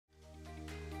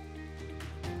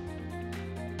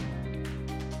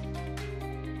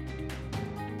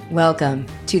Welcome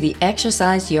to the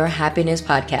Exercise Your Happiness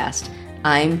podcast.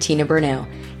 I'm Tina Burnell,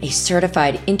 a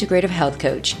certified integrative health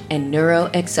coach and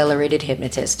neuro-accelerated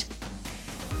hypnotist.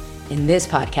 In this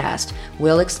podcast,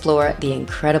 we'll explore the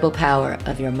incredible power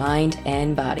of your mind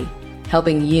and body,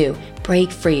 helping you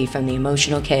break free from the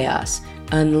emotional chaos,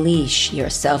 unleash your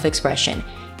self-expression,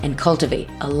 and cultivate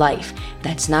a life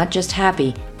that's not just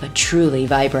happy, but truly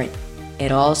vibrant.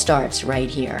 It all starts right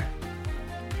here.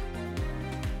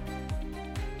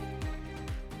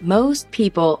 Most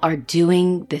people are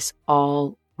doing this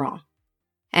all wrong.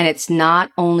 And it's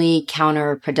not only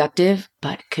counterproductive,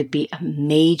 but could be a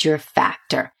major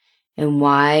factor in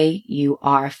why you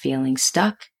are feeling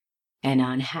stuck and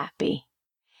unhappy.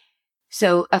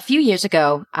 So a few years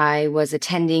ago, I was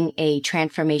attending a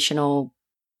transformational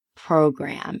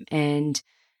program, and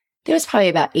there was probably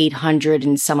about 800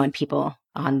 and some odd people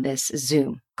on this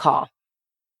Zoom call.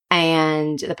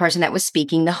 And the person that was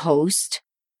speaking, the host,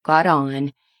 got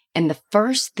on. And the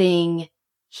first thing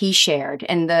he shared,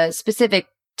 and the specific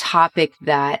topic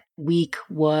that week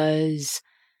was,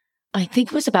 I think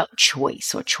it was about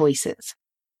choice or choices.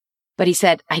 But he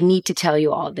said, I need to tell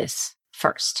you all this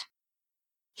first.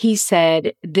 He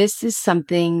said, this is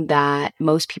something that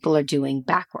most people are doing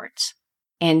backwards.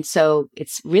 And so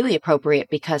it's really appropriate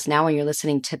because now when you're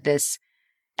listening to this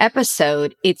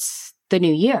episode, it's the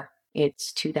new year.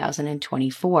 It's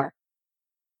 2024.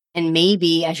 And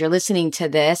maybe as you're listening to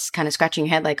this, kind of scratching your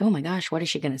head like, oh my gosh, what is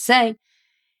she going to say?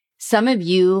 Some of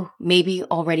you maybe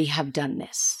already have done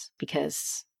this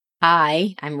because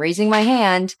I'm raising my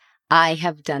hand. I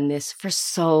have done this for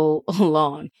so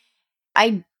long.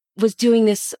 I was doing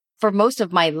this for most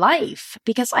of my life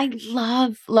because I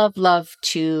love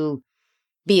to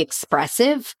be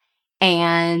expressive,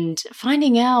 and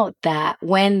finding out that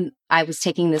when I was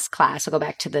taking this class, I'll go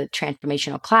back to the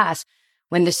transformational class,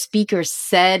 when the speaker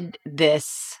said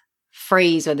this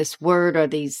phrase or this word or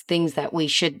these things that we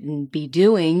shouldn't be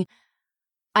doing,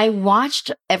 I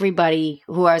watched everybody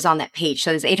who was on that page. So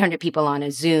there's 800 people on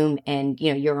a Zoom and,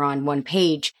 you're on one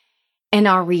page, and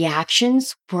our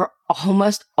reactions were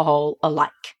almost all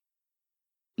alike.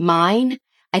 Mine,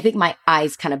 I think my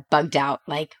eyes kind of bugged out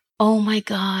like, oh my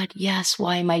God, yes,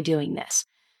 why am I doing this?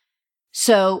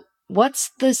 So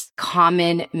what's this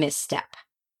common misstep?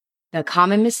 The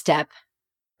common misstep,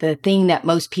 the thing that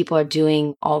most people are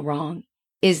doing all wrong,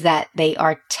 is that they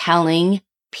are telling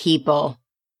people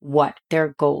what their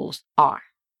goals are.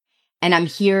 And I'm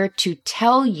here to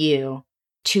tell you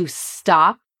to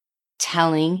stop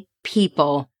telling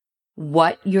people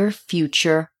what your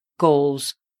future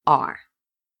goals are.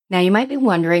 Now, you might be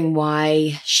wondering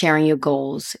why sharing your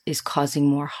goals is causing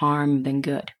more harm than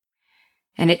good.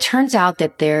 And it turns out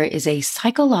that there is a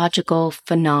psychological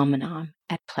phenomenon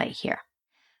at play here.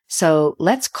 So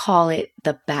let's call it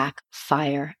the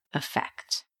backfire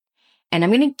effect. And I'm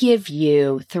going to give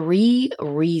you 3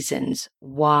 reasons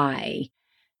why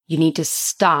you need to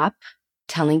stop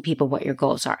telling people what your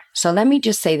goals are. So let me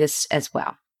just say this as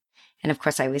well. And of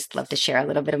course, I always love to share a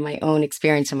little bit of my own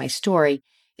experience and my story,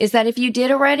 is that if you did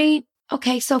already,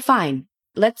 okay, so fine.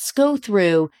 Let's go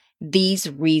through these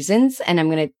reasons, and I'm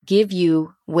going to give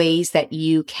you ways that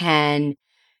you can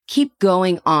keep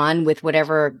going on with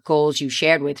whatever goals you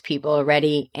shared with people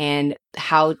already, and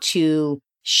how to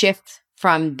shift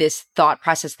from this thought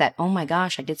process that, oh my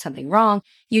gosh, I did something wrong.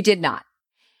 You did not.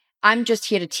 I'm just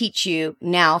here to teach you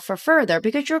now for further,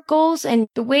 because your goals and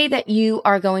the way that you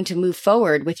are going to move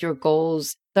forward with your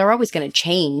goals, they're always going to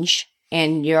change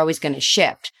and you're always going to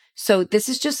shift. So this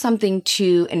is just something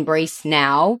to embrace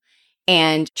now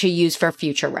and to use for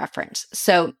future reference.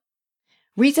 So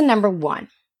reason number 1,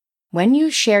 when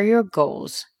you share your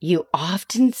goals, you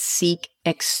often seek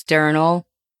external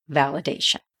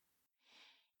validation.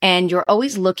 And you're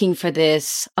always looking for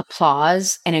this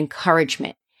applause and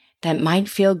encouragement that might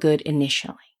feel good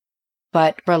initially.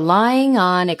 But relying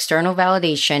on external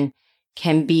validation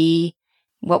can be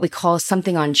what we call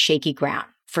something on shaky ground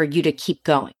for you to keep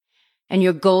going. And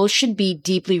your goals should be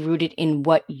deeply rooted in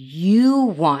what you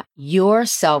want, your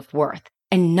self-worth,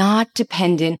 and not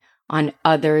dependent on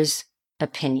others'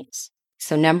 opinions.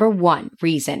 So number 1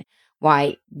 reason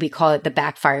why we call it the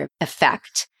backfire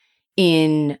effect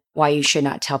in why you should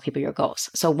not tell people your goals.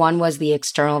 So 1 was the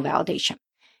external validation.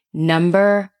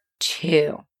 Number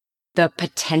 2, the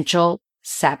potential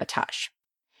sabotage.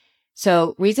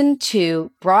 So reason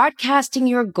 2, broadcasting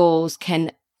your goals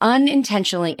can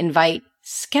unintentionally invite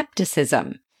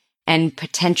skepticism and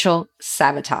potential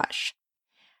sabotage.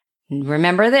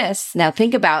 Remember this. Now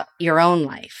think about your own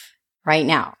life right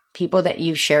now. People that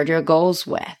you've shared your goals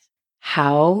with.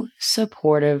 How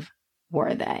supportive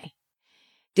were they?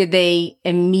 Did they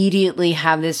immediately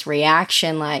have this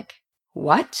reaction like,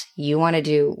 what? You want to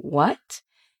do what?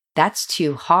 That's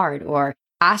too hard, or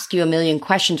ask you a million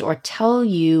questions, or tell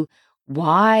you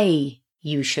why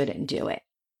you shouldn't do it.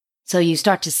 So you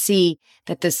start to see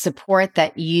that the support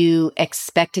that you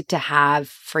expected to have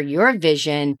for your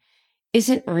vision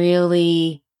isn't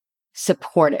really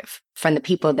supportive from the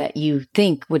people that you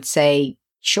think would say,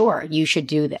 sure, you should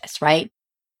do this, right?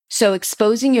 So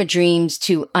exposing your dreams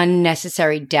to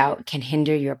unnecessary doubt can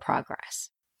hinder your progress.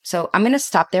 So I'm going to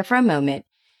stop there for a moment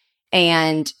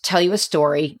and tell you a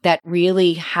story that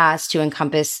really has to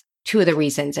encompass two of the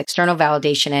reasons: external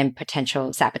validation and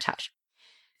potential sabotage.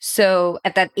 So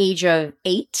at that age of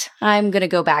 8, I'm going to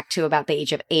go back to about the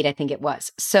age of 8, I think it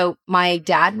was. So my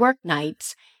dad worked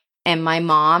nights and my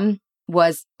mom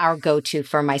was our go-to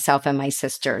for myself and my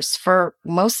sisters for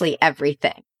mostly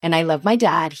everything. And I love my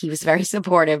dad. He was very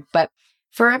supportive. But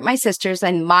for my sisters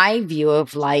and my view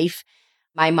of life,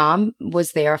 my mom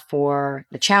was there for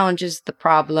the challenges, the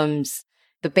problems,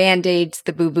 the Band-Aids,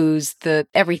 the boo-boos, the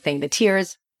everything, the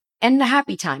tears, and the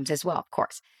happy times as well, of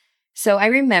course. So I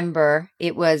remember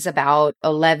it was about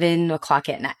 11 o'clock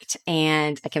at night.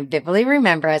 And I can vividly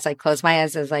remember, as I close my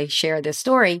eyes as I share this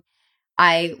story,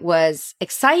 I was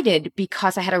excited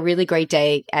because I had a really great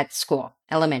day at school,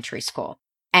 elementary school.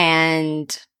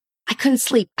 And I couldn't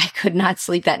sleep. I could not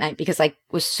sleep that night because I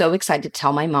was so excited to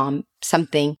tell my mom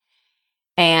something.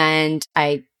 And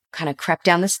I kind of crept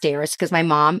down the stairs because my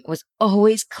mom was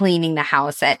always cleaning the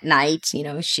house at night. You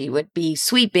know, she would be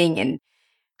sweeping and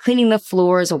cleaning the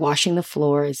floors or washing the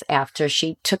floors after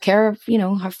she took care of,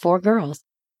 her 4 girls.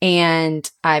 And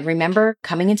I remember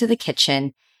coming into the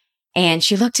kitchen and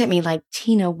she looked at me like,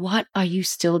 Tina, what are you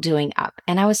still doing up?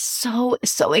 And I was so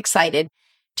excited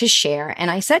to share.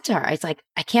 And I said to her, I was like,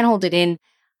 I can't hold it in.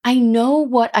 I know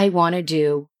what I want to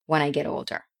do when I get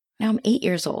older. Now I'm 8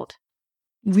 years old,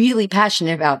 really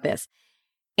passionate about this.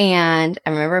 And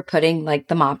I remember putting like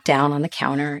the mop down on the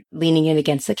counter, leaning it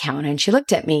against the counter. And she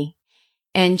looked at me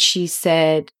and she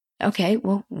said, okay,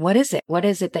 well, what is it? What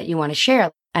is it that you want to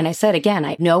share? And I said, again,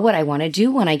 I know what I want to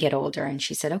do when I get older. And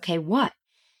she said, okay, what?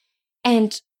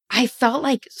 And I felt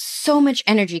like so much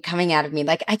energy coming out of me.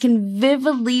 Like I can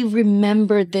vividly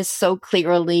remember this so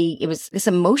clearly. It was this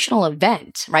emotional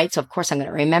event, right? So of course I'm going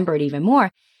to remember it even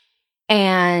more.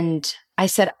 And I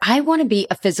said, I want to be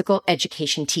a physical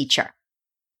education teacher.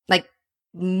 Like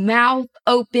mouth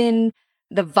open,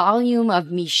 the volume of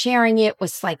me sharing it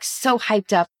was like so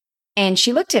hyped up. And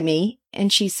she looked at me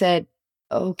and she said,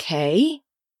 okay,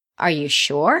 are you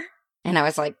sure? And I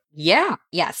was like, yeah,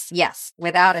 yes,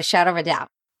 without a shadow of a doubt.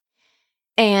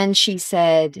 And she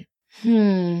said,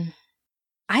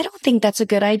 I don't think that's a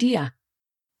good idea.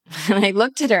 And I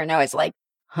looked at her and I was like,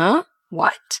 huh?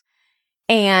 What?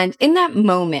 And in that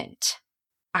moment,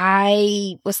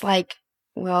 I was like,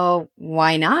 well,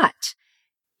 why not?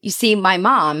 You see, my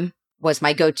mom was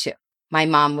my go-to. My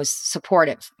mom was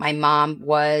supportive. My mom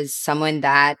was someone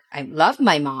that I loved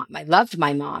my mom. I loved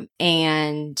my mom.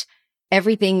 And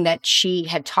everything that she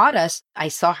had taught us, I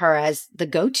saw her as the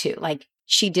go-to. Like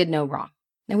she did no wrong.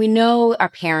 Now we know our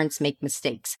parents make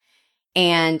mistakes.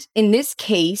 And in this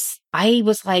case, I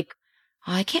was like,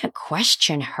 I can't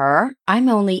question her. I'm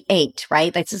only 8,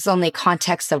 right? This is only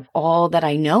context of all that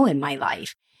I know in my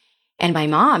life. And my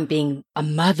mom being a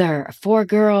mother of 4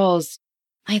 girls,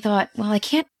 I thought, well, I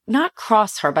can't not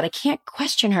cross her, but I can't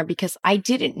question her because I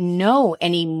didn't know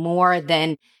any more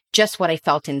than just what I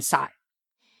felt inside.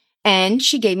 And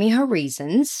she gave me her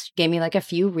reasons, gave me like a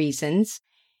few reasons.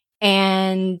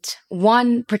 And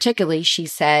one particularly, she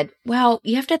said, well,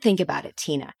 you have to think about it,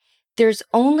 Tina. There's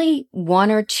only 1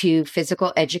 or 2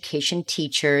 physical education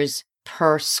teachers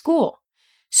per school.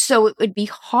 So it would be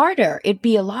harder. It'd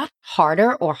be a lot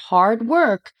harder or hard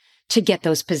work to get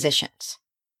those positions.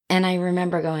 And I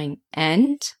remember going,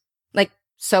 and like,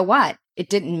 so what? It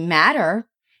didn't matter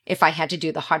if I had to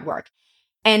do the hard work.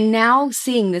 And now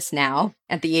seeing this now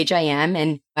at the age I am,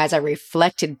 and as I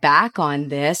reflected back on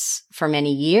this for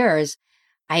many years,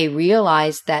 I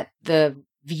realized that the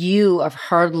view of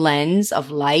her lens of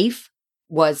life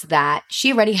was that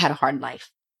she already had a hard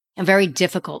life, a very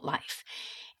difficult life.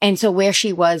 And so where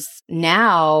she was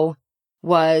now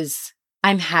was,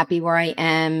 I'm happy where I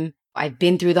am. I've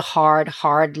been through the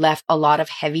hard, left a lot of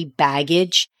heavy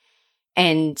baggage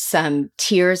and some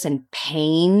tears and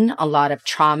pain, a lot of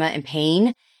trauma and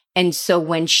pain. And so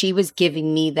when she was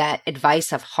giving me that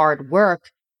advice of hard work,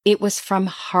 it was from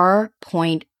her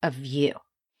point of view.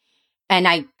 And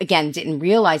I, again, didn't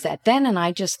realize that then. And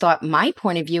I just thought my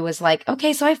point of view was like,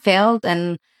 okay, so I failed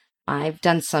and I've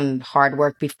done some hard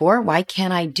work before. Why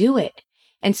can't I do it?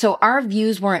 And so our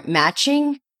views weren't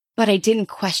matching, but I didn't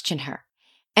question her.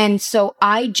 And so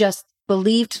I just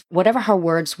believed whatever her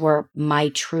words were my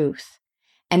truth.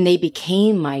 And they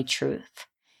became my truth.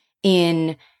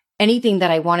 In anything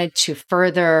that I wanted to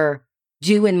further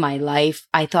do in my life,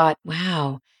 I thought,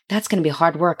 wow, that's going to be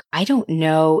hard work. I don't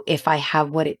know if I have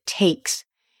what it takes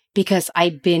because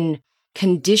I've been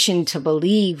conditioned to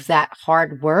believe that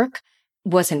hard work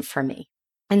wasn't for me.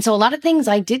 And so a lot of things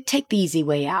I did take the easy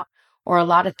way out, or a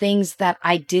lot of things that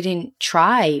I didn't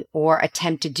try or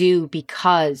attempt to do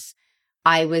because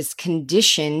I was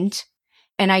conditioned.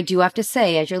 And I do have to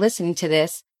say, as you're listening to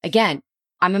this, again,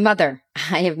 I'm a mother.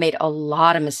 I have made a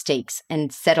lot of mistakes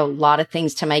and said a lot of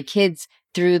things to my kids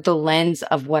through the lens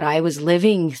of what I was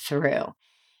living through.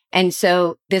 And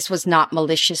so this was not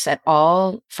malicious at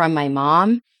all from my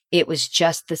mom. It was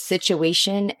just the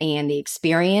situation and the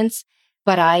experience.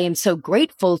 But I am so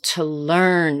grateful to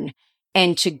learn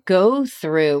and to go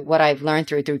through what I've learned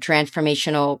through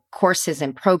transformational courses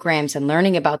and programs and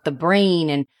learning about the brain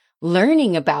and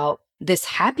learning about this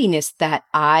happiness that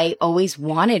I always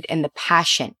wanted and the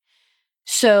passion.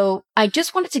 So I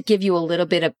just wanted to give you a little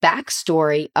bit of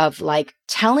backstory of like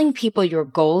telling people your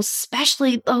goals,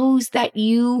 especially those that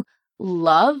you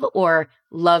love or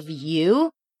love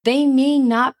you. They may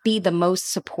not be the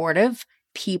most supportive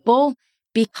people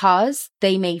because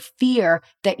they may fear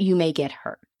that you may get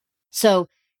hurt. So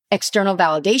external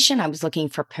validation, I was looking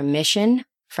for permission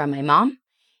from my mom,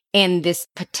 and this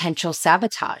potential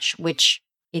sabotage, which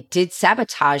it did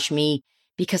sabotage me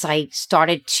because I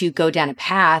started to go down a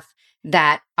path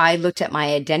that I looked at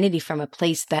my identity from a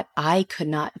place that I could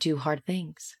not do hard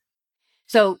things.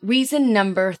 So reason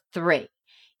number 3,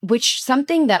 which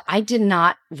something that I did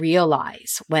not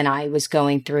realize when I was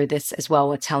going through this as well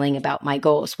with telling about my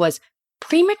goals, was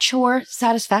premature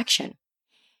satisfaction.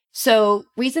 So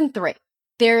reason 3,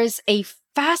 there's a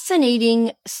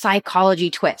fascinating psychology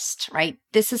twist, right?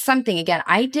 This is something, again,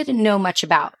 I didn't know much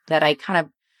about that I kind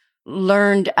of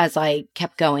learned as I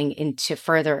kept going into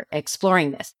further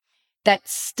exploring this, that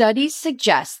studies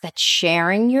suggest that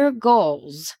sharing your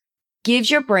goals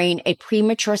gives your brain a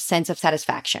premature sense of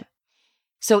satisfaction.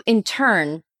 So in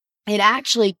turn, it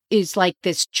actually is like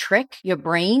this trick, your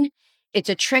brain. It's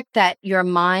a trick that your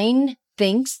mind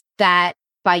thinks that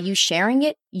by you sharing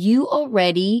it, you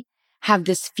already have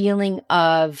this feeling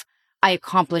of, I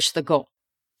accomplished the goal.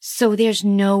 So there's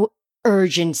no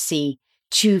urgency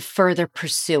to further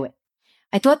pursue it.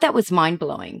 I thought that was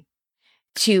mind-blowing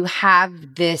to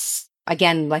have this,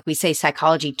 again, like we say,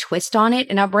 psychology twist on it.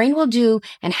 And our brain will do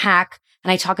and hack.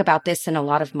 And I talk about this in a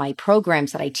lot of my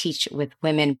programs that I teach with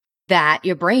women, that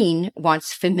your brain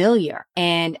wants familiar.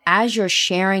 And as you're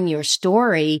sharing your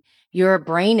story, your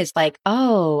brain is like,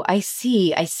 oh, I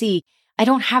see. I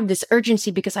don't have this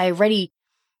urgency because I already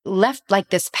left like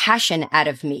this passion out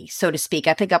of me, so to speak.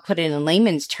 I think I'll put it in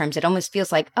layman's terms. It almost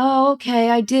feels like, oh, okay,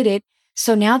 I did it.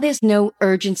 So now there's no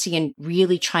urgency in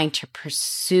really trying to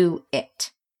pursue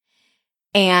it.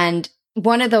 And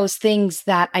one of those things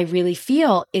that I really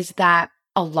feel is that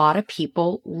a lot of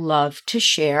people love to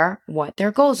share what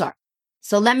their goals are.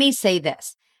 So let me say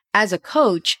this. As a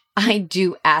coach, I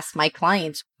do ask my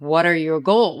clients, what are your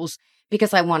goals?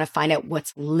 Because I want to find out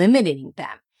what's limiting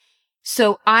them.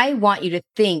 So I want you to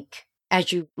think,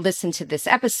 as you listen to this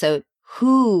episode,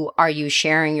 who are you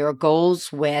sharing your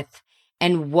goals with?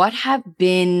 And what have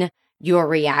been your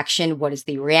reaction? What is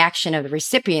the reaction of the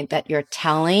recipient that you're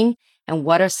telling? And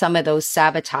what are some of those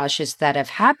sabotages that have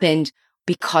happened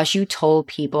because you told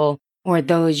people or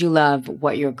those you love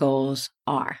what your goals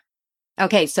are?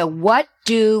 Okay, so what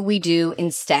do we do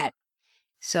instead?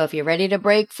 So if you're ready to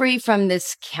break free from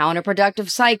this counterproductive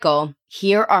cycle,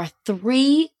 here are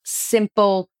 3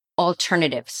 simple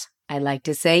alternatives. I like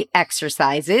to say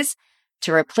exercises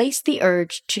to replace the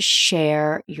urge to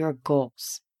share your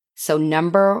goals. So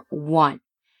number 1,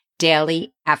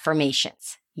 daily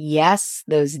affirmations. Yes,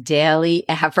 those daily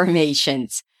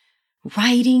affirmations.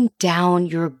 Writing down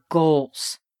your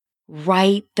goals.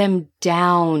 Write them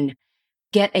down.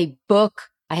 Get a book.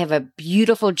 I have a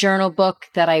beautiful journal book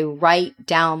that I write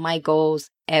down my goals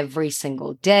every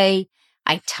single day.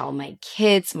 I tell my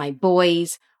kids, my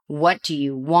boys, what do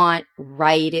you want?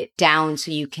 Write it down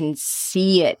so you can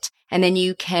see it, and then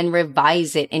you can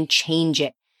revise it and change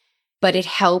it. But it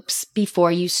helps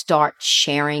before you start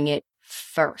sharing it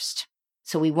first.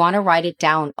 So we want to write it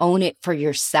down, own it for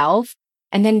yourself,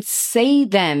 and then say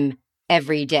them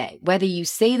every day, whether you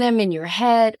say them in your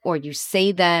head or you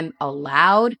say them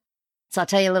aloud. So I'll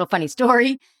tell you a little funny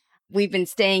story. We've been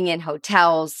staying in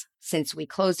hotels since we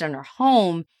closed on our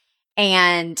home.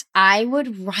 And I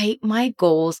would write my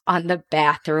goals on the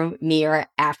bathroom mirror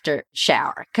after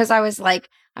shower because I was like,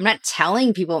 I'm not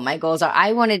telling people what my goals are.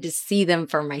 I wanted to see them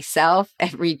for myself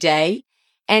every day.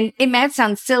 And it might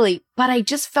sound silly, but I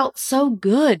just felt so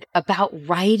good about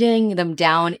writing them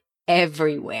down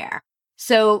everywhere.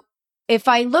 So if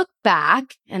I look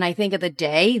back and I think of the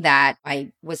day that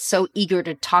I was so eager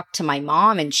to talk to my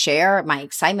mom and share my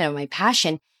excitement and my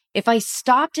passion, if I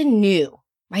stopped and knew,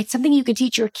 right, something you could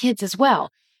teach your kids as well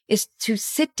is to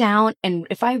sit down, and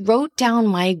if I wrote down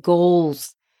my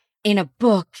goals in a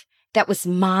book that was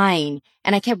mine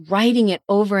and I kept writing it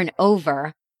over and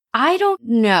over, I don't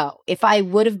know if I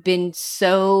would have been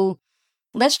so,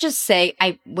 let's just say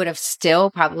I would have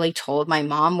still probably told my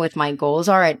mom what my goals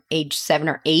are at age 7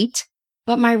 or 8.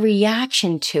 But my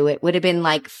reaction to it would have been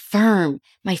like firm,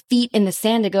 my feet in the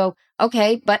sand to go,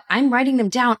 okay, but I'm writing them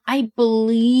down. I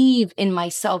believe in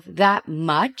myself that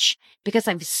much because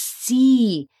I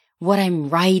see what I'm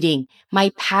writing.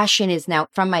 My passion is now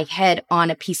from my head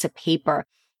on a piece of paper.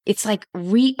 It's like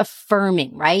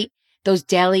reaffirming, right? Those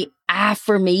daily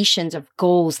affirmations of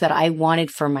goals that I wanted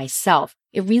for myself.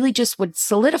 It really just would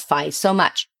solidify so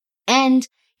much. And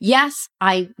yes,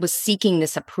 I was seeking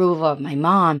this approval of my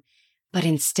mom, but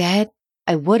instead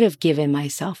I would have given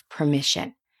myself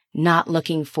permission, not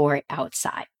looking for it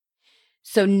outside.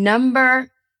 So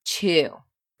number 2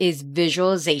 is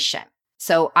visualization.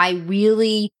 So I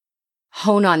really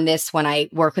hone on this when I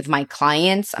work with my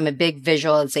clients. I'm a big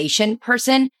visualization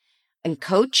person and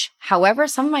coach. However,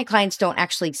 some of my clients don't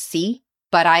actually see,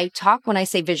 but I talk when I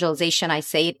say visualization, I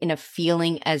say it in a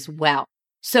feeling as well.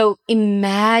 So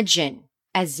imagine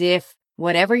as if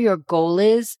whatever your goal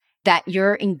is, that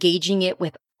you're engaging it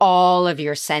with all of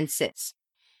your senses,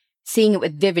 seeing it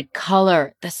with vivid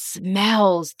color, the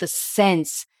smells, the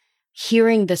scents,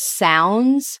 hearing the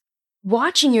sounds,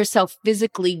 watching yourself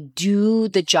physically do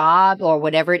the job or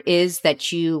whatever it is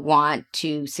that you want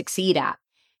to succeed at.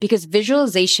 Because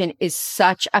visualization is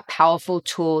such a powerful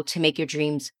tool to make your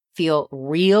dreams feel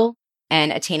real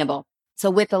and attainable.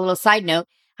 So with a little side note,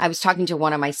 I was talking to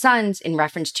one of my sons in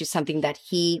reference to something that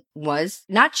he was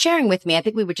not sharing with me. I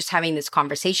think we were just having this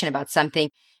conversation about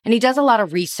something, and he does a lot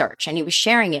of research and he was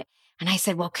sharing it. And I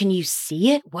said, well, can you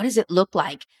see it? What does it look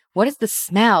like? What is the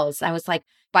smells? I was like,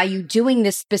 by you doing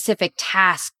this specific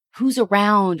task, who's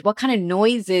around? What kind of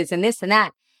noises and this and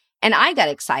that? And I got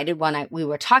excited when we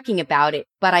were talking about it,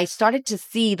 but I started to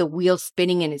see the wheel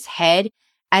spinning in his head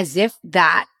as if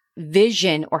that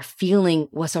vision or feeling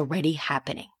was already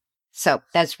happening. So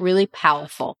that's really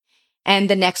powerful. And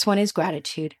the next one is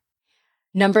gratitude.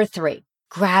 Number 3,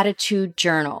 gratitude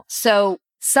journal. So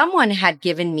someone had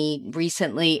given me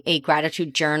recently a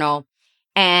gratitude journal,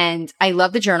 and I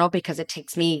love the journal because it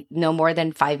takes me no more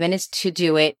than 5 minutes to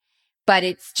do it, but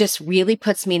it just really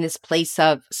puts me in this place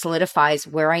of solidifies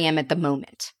where I am at the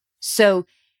moment. So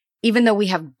even though we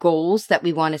have goals that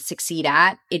we want to succeed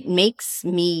at, it makes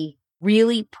me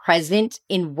really present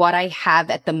in what I have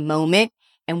at the moment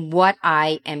and what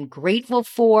I am grateful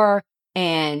for.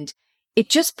 And it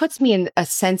just puts me in a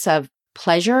sense of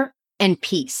pleasure and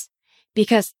peace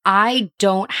because I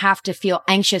don't have to feel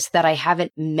anxious that I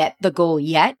haven't met the goal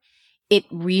yet. It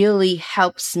really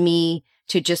helps me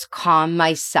to just calm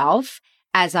myself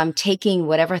as I'm taking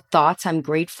whatever thoughts I'm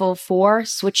grateful for,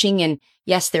 switching. And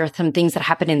yes, there are some things that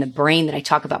happen in the brain that I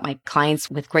talk about my clients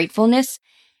with gratefulness.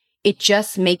 It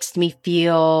just makes me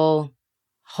feel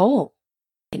whole.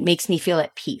 It makes me feel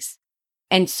at peace.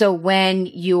 And so when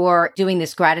you're doing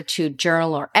this gratitude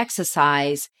journal or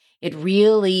exercise, it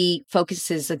really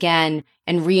focuses again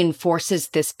and reinforces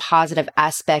this positive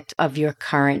aspect of your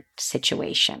current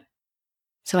situation.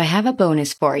 So I have a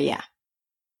bonus for you.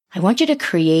 I want you to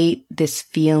create this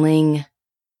feeling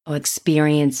or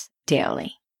experience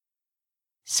daily.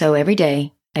 So every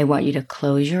day, I want you to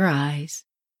close your eyes,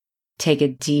 take a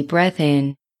deep breath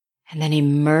in, and then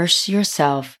immerse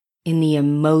yourself in the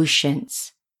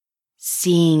emotions,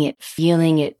 seeing it,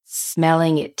 feeling it,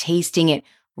 smelling it, tasting it,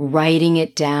 writing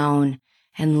it down,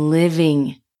 and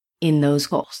living in those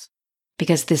goals.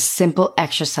 Because this simple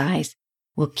exercise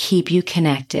will keep you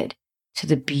connected to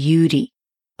the beauty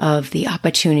of the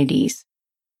opportunities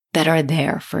that are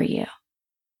there for you.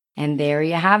 And there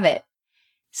you have it.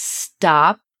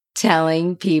 Stop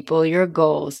telling people your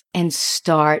goals and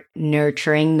start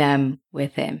nurturing them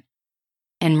within.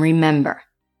 And remember,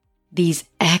 these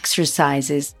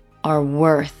exercises are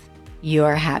worth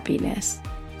your happiness.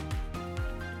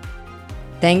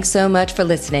 Thanks so much for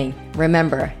listening.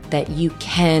 Remember that you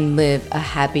can live a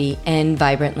happy and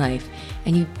vibrant life,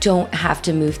 and you don't have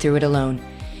to move through it alone.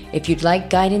 If you'd like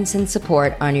guidance and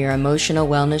support on your emotional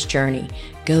wellness journey,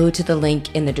 go to the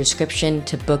link in the description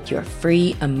to book your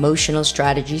free emotional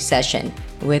strategy session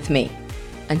with me.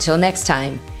 Until next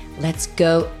time, let's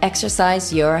go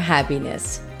exercise your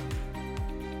happiness.